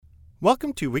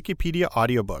Welcome to Wikipedia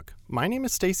Audiobook. My name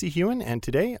is Stacey Hewen, and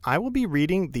today I will be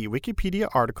reading the Wikipedia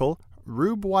article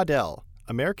Rube Waddell,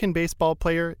 American baseball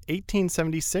player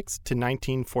 1876 to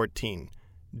 1914,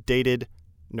 dated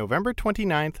November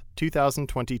 29th,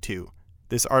 2022.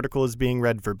 This article is being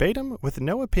read verbatim with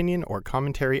no opinion or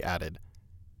commentary added.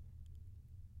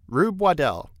 Rube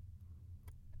Waddell.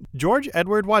 George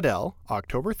Edward Waddell,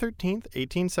 October 13,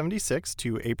 1876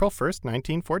 to April 1,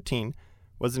 1914,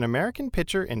 was an American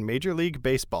pitcher in Major League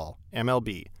Baseball,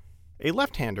 MLB. A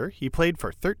left-hander, he played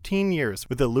for 13 years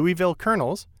with the Louisville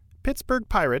Colonels, Pittsburgh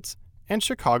Pirates, and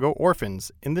Chicago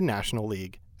Orphans in the National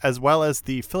League, as well as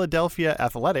the Philadelphia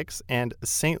Athletics and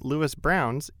St. Louis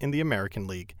Browns in the American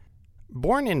League.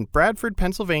 Born in Bradford,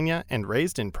 Pennsylvania, and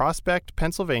raised in Prospect,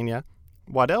 Pennsylvania,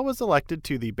 Waddell was elected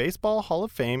to the Baseball Hall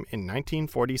of Fame in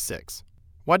 1946.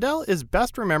 Waddell is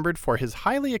best remembered for his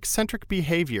highly eccentric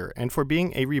behavior and for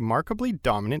being a remarkably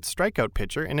dominant strikeout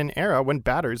pitcher in an era when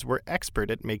batters were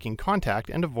expert at making contact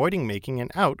and avoiding making an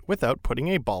out without putting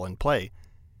a ball in play.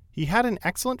 He had an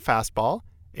excellent fastball,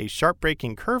 a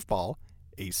sharp-breaking curveball,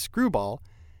 a screwball,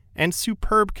 and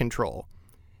superb control.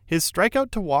 His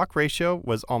strikeout-to-walk ratio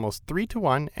was almost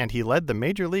 3-1, and he led the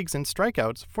major leagues in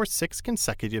strikeouts for 6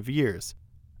 consecutive years.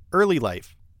 Early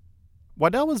life.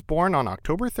 Waddell was born on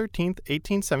October 13,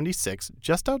 1876,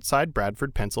 just outside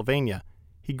Bradford, Pennsylvania.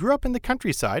 He grew up in the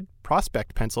countryside,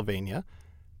 Prospect, Pennsylvania.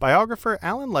 Biographer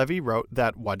Alan Levy wrote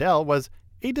that Waddell was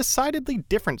a decidedly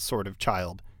different sort of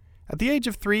child. At the age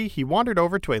of 3, he wandered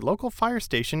over to a local fire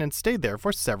station and stayed there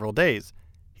for several days.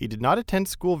 He did not attend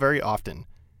school very often.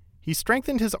 He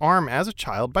strengthened his arm as a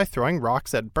child by throwing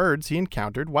rocks at birds he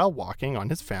encountered while walking on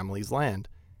his family's land.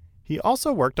 He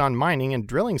also worked on mining and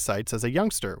drilling sites as a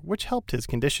youngster, which helped his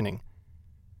conditioning.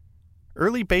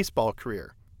 Early baseball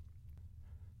career.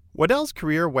 Waddell's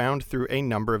career wound through a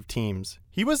number of teams.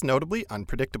 He was notably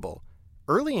unpredictable.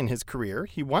 Early in his career,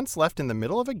 he once left in the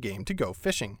middle of a game to go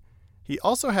fishing. He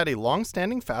also had a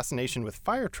long-standing fascination with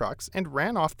fire trucks and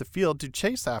ran off the field to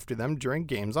chase after them during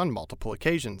games on multiple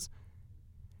occasions.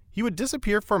 He would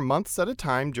disappear for months at a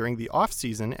time during the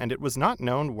off-season, and it was not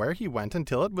known where he went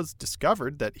until it was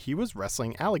discovered that he was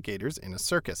wrestling alligators in a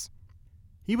circus.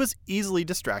 He was easily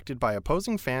distracted by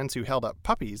opposing fans who held up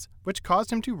puppies, which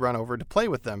caused him to run over to play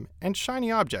with them, and shiny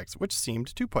objects, which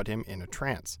seemed to put him in a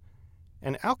trance.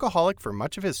 An alcoholic for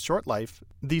much of his short life,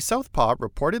 the Southpaw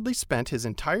reportedly spent his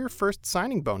entire first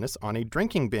signing bonus on a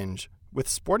drinking binge, with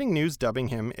Sporting News dubbing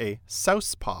him a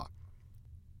Southpaw.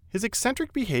 His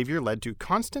eccentric behavior led to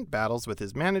constant battles with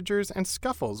his managers and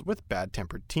scuffles with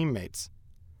bad-tempered teammates.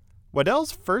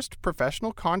 Waddell's first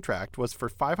professional contract was for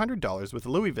 $500 with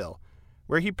Louisville,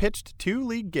 where he pitched 2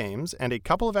 league games and a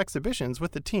couple of exhibitions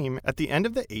with the team at the end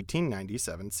of the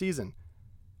 1897 season.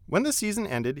 When the season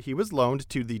ended, he was loaned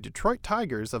to the Detroit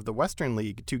Tigers of the Western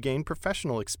League to gain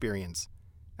professional experience.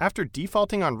 After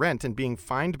defaulting on rent and being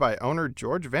fined by owner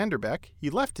George Vanderbeck, he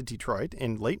left Detroit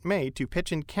in late May to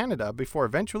pitch in Canada before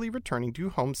eventually returning to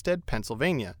Homestead,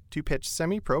 Pennsylvania, to pitch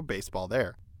semi-pro baseball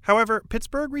there. However,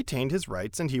 Pittsburgh retained his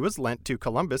rights and he was lent to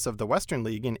Columbus of the Western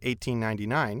League in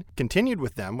 1899, continued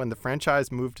with them when the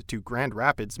franchise moved to Grand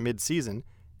Rapids mid-season,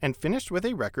 and finished with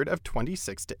a record of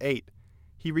 26-8.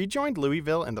 He rejoined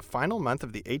Louisville in the final month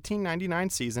of the 1899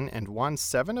 season and won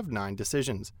 7 of 9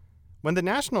 decisions. When the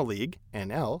National League,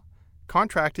 NL,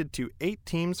 contracted to 8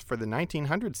 teams for the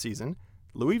 1900 season,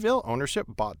 Louisville ownership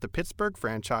bought the Pittsburgh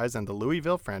franchise and the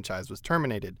Louisville franchise was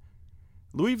terminated.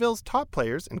 Louisville's top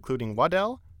players, including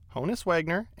Waddell, Honus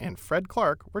Wagner, and Fred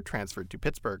Clark, were transferred to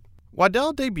Pittsburgh.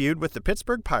 Waddell debuted with the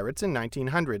Pittsburgh Pirates in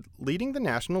 1900, leading the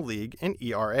National League in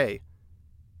ERA.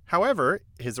 However,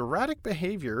 his erratic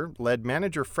behavior led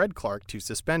manager Fred Clark to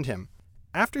suspend him.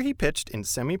 After he pitched in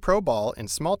semi-pro ball in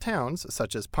small towns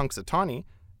such as Punxsutawney,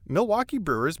 Milwaukee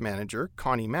Brewers manager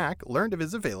Connie Mack learned of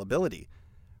his availability.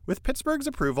 With Pittsburgh's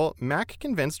approval, Mack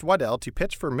convinced Waddell to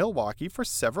pitch for Milwaukee for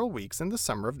several weeks in the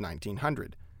summer of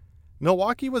 1900.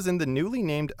 Milwaukee was in the newly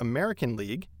named American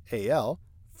League, AL,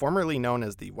 formerly known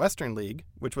as the Western League,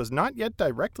 which was not yet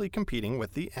directly competing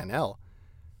with the NL.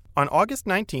 On August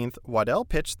 19th, Waddell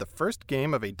pitched the first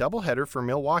game of a doubleheader for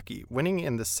Milwaukee, winning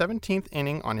in the 17th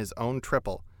inning on his own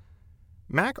triple.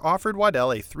 Mack offered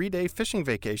Waddell a 3-day fishing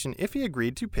vacation if he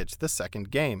agreed to pitch the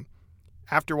second game.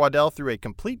 After Waddell threw a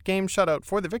complete game shutout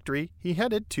for the victory, he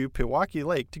headed to Pewaukee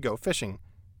Lake to go fishing.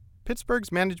 Pittsburgh's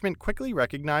management quickly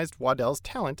recognized Waddell's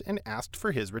talent and asked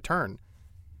for his return.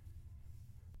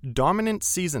 Dominant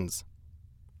seasons.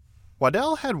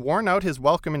 Waddell had worn out his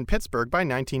welcome in Pittsburgh by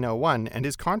 1901, and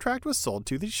his contract was sold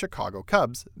to the Chicago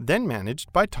Cubs, then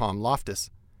managed by Tom Loftus.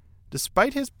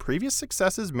 Despite his previous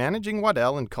successes managing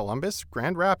Waddell in Columbus,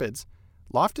 Grand Rapids,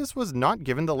 Loftus was not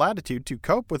given the latitude to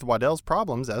cope with Waddell's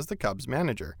problems as the Cubs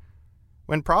manager.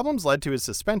 When problems led to his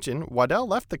suspension, Waddell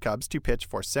left the Cubs to pitch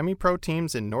for semi-pro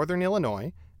teams in northern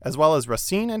Illinois, as well as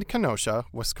Racine and Kenosha,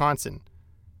 Wisconsin.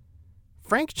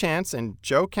 Frank Chance and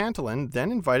Joe Cantillon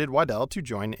then invited Waddell to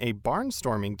join a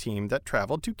barnstorming team that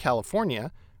traveled to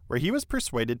California, where he was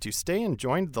persuaded to stay and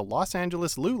joined the Los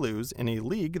Angeles Lulus in a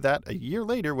league that a year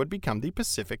later would become the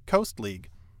Pacific Coast League.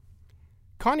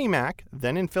 Connie Mack,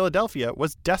 then in Philadelphia,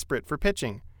 was desperate for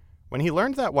pitching. When he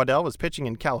learned that Waddell was pitching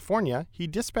in California, he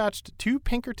dispatched 2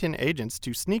 Pinkerton agents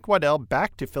to sneak Waddell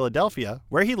back to Philadelphia,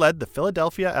 where he led the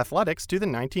Philadelphia Athletics to the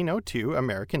 1902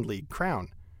 American League crown.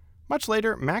 Much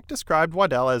later, Mack described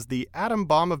Waddell as the atom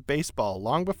bomb of baseball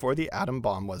long before the atom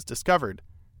bomb was discovered.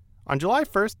 On July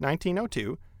 1,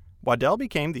 1902, Waddell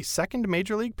became the second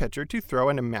Major League pitcher to throw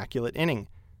an immaculate inning,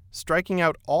 striking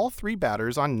out all 3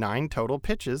 batters on 9 total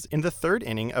pitches in the 3rd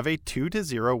inning of a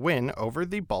 2-0 win over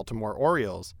the Baltimore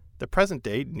Orioles, the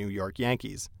present-day New York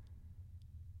Yankees.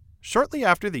 Shortly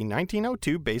after the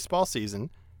 1902 baseball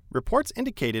season, reports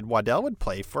indicated Waddell would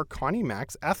play for Connie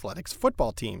Mack's Athletics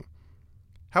football team.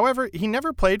 However, he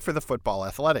never played for the football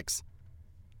Athletics.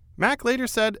 Mack later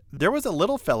said, "There was a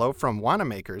little fellow from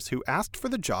Wanamaker's who asked for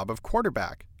the job of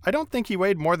quarterback. I don't think he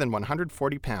weighed more than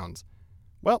 140 pounds.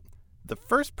 Well, the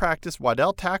first practice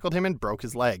Waddell tackled him and broke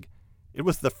his leg. It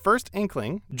was the first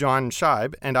inkling John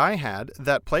Scheib and I had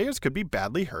that players could be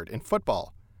badly hurt in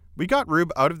football. We got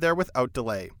Rube out of there without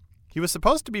delay. He was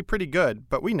supposed to be pretty good,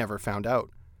 but we never found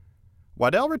out."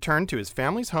 Waddell returned to his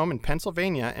family's home in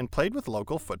Pennsylvania and played with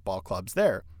local football clubs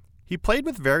there. He played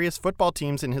with various football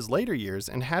teams in his later years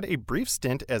and had a brief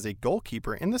stint as a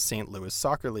goalkeeper in the St. Louis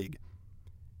Soccer League.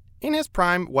 In his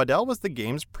prime, Waddell was the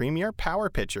game's premier power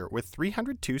pitcher with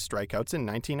 302 strikeouts in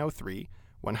 1903,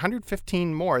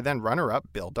 115 more than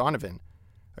runner-up Bill Donovan.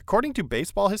 According to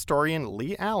baseball historian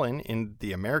Lee Allen in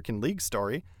the American League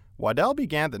Story, Waddell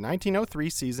began the 1903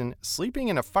 season sleeping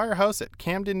in a firehouse at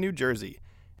Camden, New Jersey,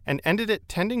 and ended it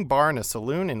tending bar in a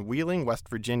saloon in Wheeling, West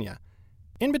Virginia.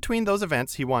 In between those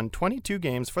events, he won 22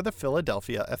 games for the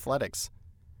Philadelphia Athletics,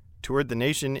 toured the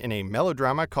nation in a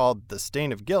melodrama called The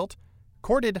Stain of Guilt,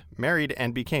 courted, married,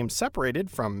 and became separated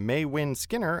from May Wynn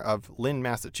Skinner of Lynn,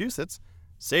 Massachusetts,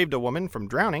 saved a woman from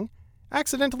drowning,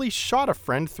 accidentally shot a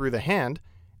friend through the hand,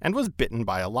 and was bitten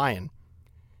by a lion.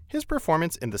 His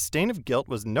performance in The Stain of Guilt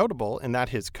was notable in that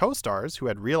his co-stars, who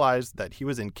had realized that he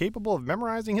was incapable of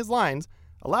memorizing his lines,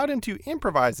 allowed him to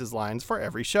improvise his lines for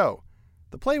every show.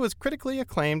 The play was critically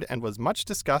acclaimed and was much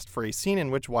discussed for a scene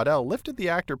in which Waddell lifted the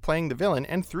actor playing the villain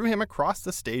and threw him across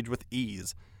the stage with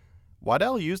ease.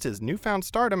 Waddell used his newfound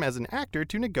stardom as an actor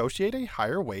to negotiate a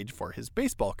higher wage for his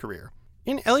baseball career.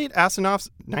 In Elliot Asinoff's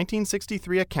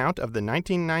 1963 account of the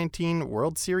 1919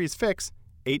 World Series fix,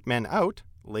 8 Men Out,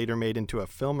 later made into a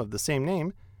film of the same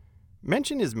name,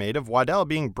 mention is made of Waddell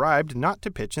being bribed not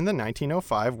to pitch in the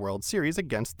 1905 World Series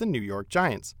against the New York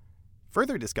Giants.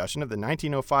 Further discussion of the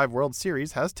 1905 World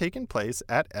Series has taken place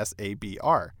at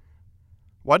SABR.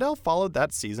 Waddell followed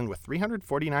that season with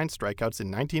 349 strikeouts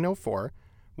in 1904,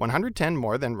 110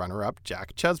 more than runner-up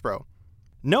Jack Chesbro.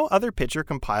 No other pitcher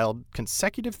compiled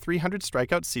consecutive 300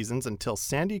 strikeout seasons until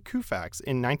Sandy Koufax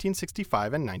in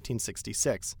 1965 and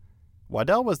 1966.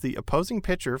 Waddell was the opposing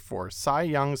pitcher for Cy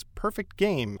Young's perfect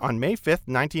game on May 5,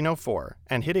 1904,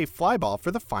 and hit a fly ball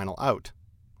for the final out.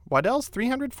 Waddell's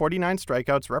 349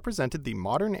 strikeouts represented the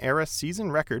modern-era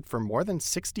season record for more than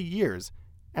 60 years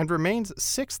and remains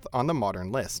 6th on the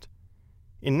modern list.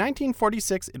 In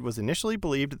 1946, it was initially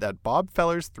believed that Bob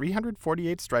Feller's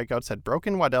 348 strikeouts had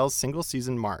broken Waddell's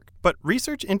single-season mark, but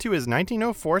research into his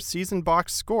 1904 season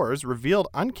box scores revealed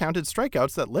uncounted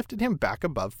strikeouts that lifted him back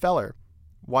above Feller.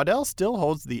 Waddell still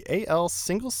holds the AL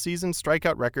single-season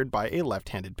strikeout record by a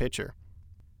left-handed pitcher.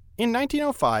 In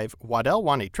 1905, Waddell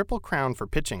won a Triple Crown for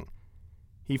pitching.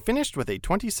 He finished with a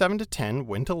 27-10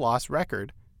 win-to-loss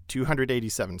record,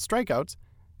 287 strikeouts,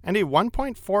 and a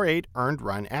 1.48 earned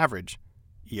run average,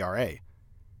 ERA.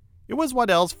 It was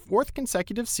Waddell's 4th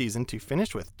consecutive season to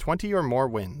finish with 20 or more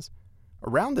wins.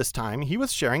 Around this time, he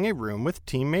was sharing a room with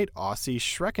teammate Ossie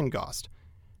Schreckengost.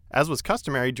 As was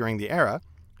customary during the era,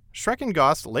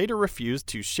 Schreckengost later refused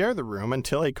to share the room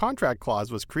until a contract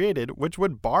clause was created which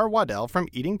would bar Waddell from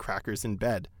eating crackers in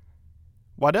bed.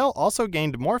 Waddell also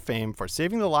gained more fame for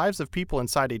saving the lives of people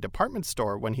inside a department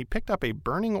store when he picked up a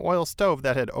burning oil stove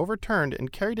that had overturned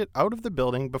and carried it out of the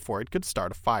building before it could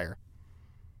start a fire.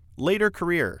 Later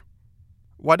career.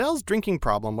 Waddell's drinking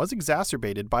problem was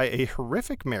exacerbated by a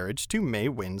horrific marriage to May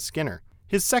Wynn Skinner,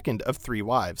 his second of 3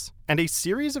 wives, and a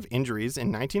series of injuries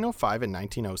in 1905 and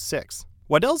 1906.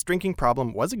 Waddell's drinking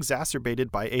problem was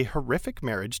exacerbated by a horrific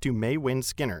marriage to May Wynne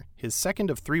Skinner, his second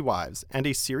of 3 wives, and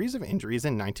a series of injuries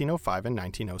in 1905 and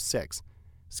 1906.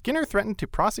 Skinner threatened to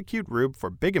prosecute Rube for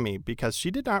bigamy because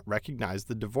she did not recognize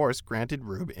the divorce granted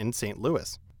Rube in St.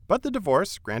 Louis. But the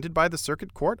divorce, granted by the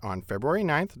Circuit Court on February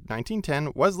 9,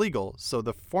 1910, was legal, so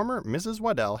the former Mrs.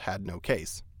 Waddell had no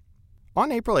case. On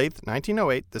April 8,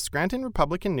 1908, the Scranton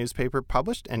Republican newspaper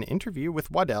published an interview with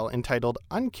Waddell entitled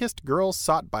 "Unkissed Girls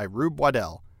Sought by Rube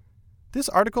Waddell." This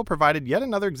article provided yet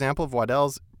another example of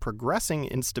Waddell's progressing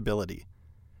instability.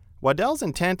 Waddell's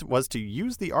intent was to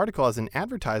use the article as an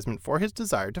advertisement for his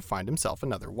desire to find himself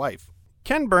another wife.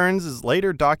 Ken Burns'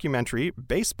 later documentary,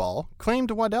 Baseball,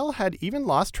 claimed Waddell had even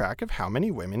lost track of how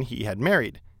many women he had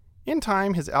married. In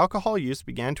time, his alcohol use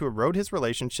began to erode his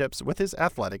relationships with his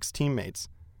athletics teammates.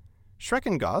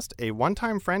 Schreckengost, a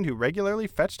one-time friend who regularly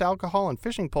fetched alcohol and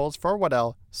fishing poles for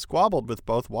Waddell, squabbled with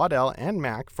both Waddell and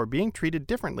Mack for being treated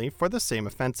differently for the same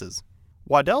offenses.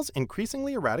 Waddell's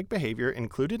increasingly erratic behavior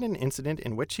included an incident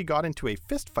in which he got into a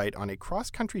fistfight on a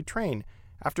cross-country train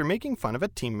after making fun of a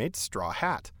teammate's straw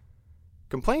hat.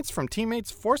 Complaints from teammates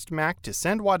forced Mack to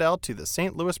send Waddell to the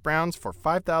St. Louis Browns for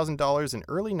 $5,000 in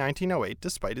early 1908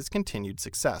 despite his continued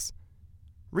success.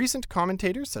 Recent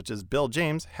commentators such as Bill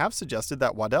James have suggested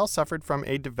that Waddell suffered from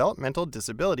a developmental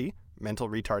disability, mental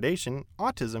retardation,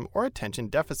 autism, or attention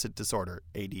deficit disorder,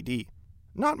 ADD.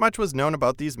 Not much was known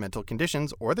about these mental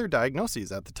conditions or their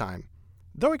diagnoses at the time.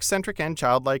 Though eccentric and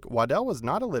childlike, Waddell was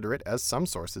not illiterate as some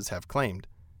sources have claimed.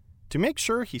 To make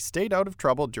sure he stayed out of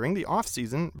trouble during the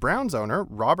off-season, Browns owner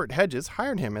Robert Hedges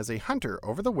hired him as a hunter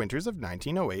over the winters of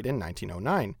 1908 and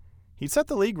 1909. He set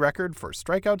the league record for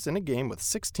strikeouts in a game with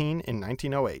 16 in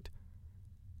 1908.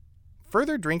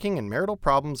 Further drinking and marital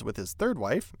problems with his third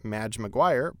wife, Madge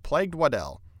McGuire, plagued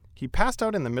Waddell. He passed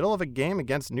out in the middle of a game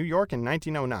against New York in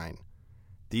 1909.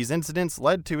 These incidents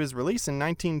led to his release in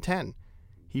 1910.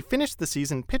 He finished the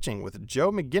season pitching with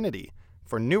Joe McGinnity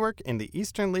for Newark in the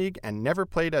Eastern League and never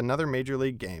played another major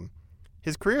league game.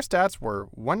 His career stats were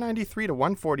 193 to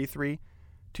 143,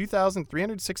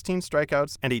 2,316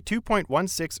 strikeouts, and a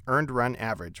 2.16 earned run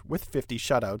average, with 50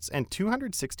 shutouts and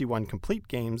 261 complete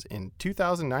games in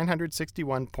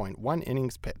 2,961.1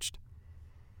 innings pitched.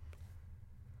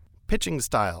 Pitching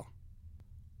style.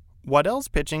 Waddell's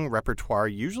pitching repertoire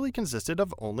usually consisted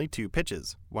of only 2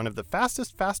 pitches, one of the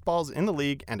fastest fastballs in the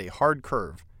league and a hard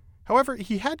curve. However,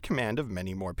 he had command of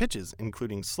many more pitches,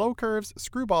 including slow curves,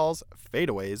 screwballs,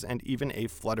 fadeaways, and even a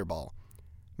flutterball.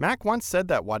 Mack once said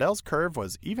that Waddell's curve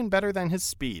was even better than his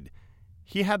speed.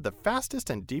 He had the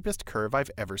fastest and deepest curve I've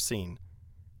ever seen.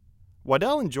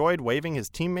 Waddell enjoyed waving his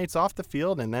teammates off the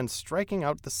field and then striking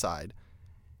out the side.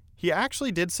 He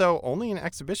actually did so only in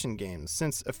exhibition games,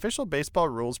 since official baseball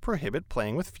rules prohibit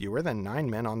playing with fewer than 9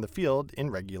 men on the field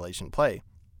in regulation play.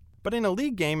 But in a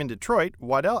league game in Detroit,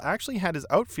 Waddell actually had his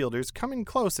outfielders come in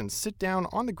close and sit down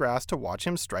on the grass to watch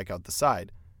him strike out the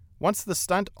side. Once the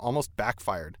stunt almost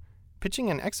backfired. Pitching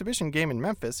an exhibition game in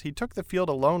Memphis, he took the field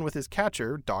alone with his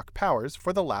catcher, Doc Powers,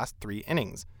 for the last 3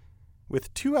 innings.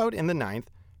 With 2 out in the 9th,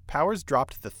 Powers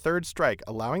dropped the 3rd strike,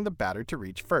 allowing the batter to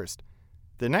reach first.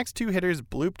 The next 2 hitters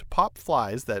blooped pop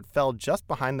flies that fell just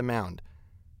behind the mound.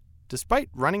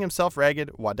 Despite running himself ragged,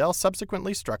 Waddell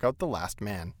subsequently struck out the last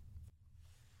man.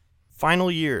 Final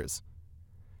years.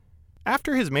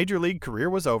 After his major league career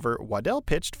was over, Waddell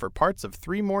pitched for parts of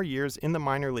 3 more years in the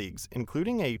minor leagues,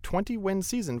 including a 20-win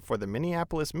season for the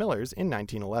Minneapolis Millers in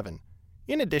 1911.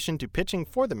 In addition to pitching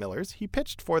for the Millers, he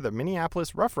pitched for the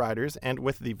Minneapolis Rough Riders and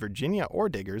with the Virginia Ore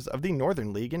Diggers of the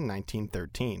Northern League in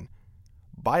 1913.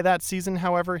 By that season,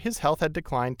 however, his health had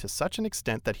declined to such an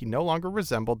extent that he no longer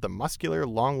resembled the muscular,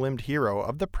 long-limbed hero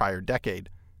of the prior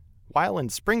decade. While in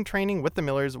spring training with the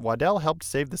Millers, Waddell helped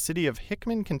save the city of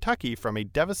Hickman, Kentucky from a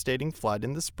devastating flood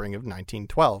in the spring of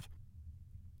 1912.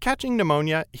 Catching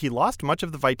pneumonia, he lost much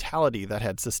of the vitality that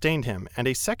had sustained him, and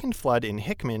a second flood in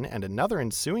Hickman and another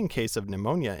ensuing case of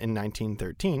pneumonia in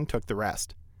 1913 took the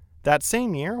rest. That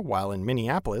same year, while in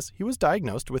Minneapolis, he was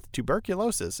diagnosed with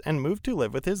tuberculosis and moved to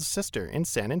live with his sister in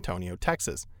San Antonio,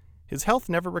 Texas. His health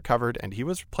never recovered, and he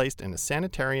was placed in a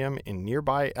sanitarium in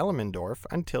nearby Elmendorf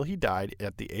until he died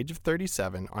at the age of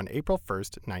 37 on April 1,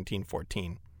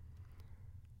 1914.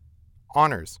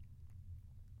 Honors.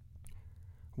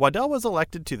 Waddell was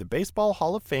elected to the Baseball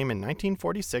Hall of Fame in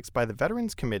 1946 by the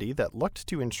Veterans Committee that looked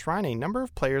to enshrine a number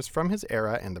of players from his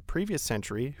era and the previous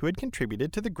century who had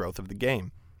contributed to the growth of the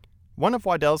game. One of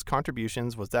Waddell's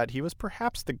contributions was that he was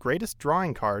perhaps the greatest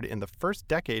drawing card in the first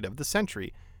decade of the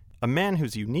century, a man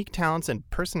whose unique talents and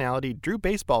personality drew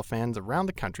baseball fans around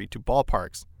the country to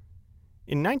ballparks.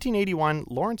 In 1981,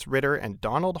 Lawrence Ritter and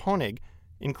Donald Honig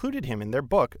included him in their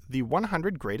book, The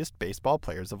 100 Greatest Baseball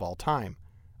Players of All Time.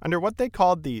 Under what they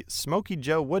called the Smokey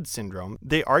Joe Wood syndrome,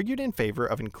 they argued in favor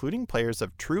of including players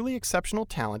of truly exceptional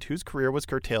talent whose career was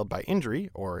curtailed by injury,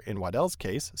 or in Waddell's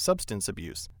case, substance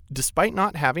abuse, despite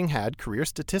not having had career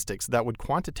statistics that would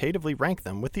quantitatively rank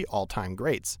them with the all-time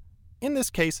greats. In this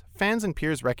case, fans and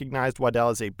peers recognized Waddell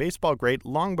as a baseball great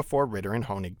long before Ritter and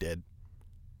Honig did.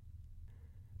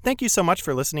 Thank you so much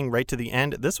for listening right to the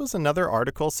end. This was another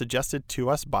article suggested to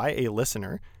us by a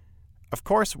listener. Of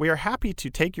course, we are happy to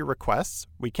take your requests.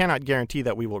 We cannot guarantee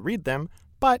that we will read them,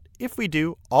 but if we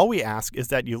do, all we ask is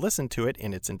that you listen to it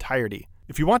in its entirety.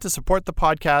 If you want to support the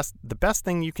podcast, the best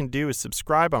thing you can do is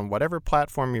subscribe on whatever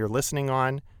platform you're listening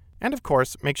on. And of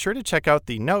course, make sure to check out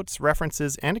the notes,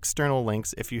 references, and external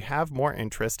links if you have more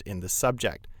interest in the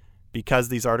subject. Because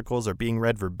these articles are being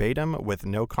read verbatim with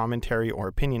no commentary or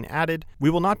opinion added, we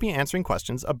will not be answering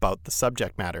questions about the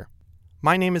subject matter.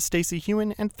 My name is Stacey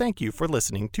Hewen, and thank you for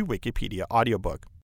listening to Wikipedia Audiobook.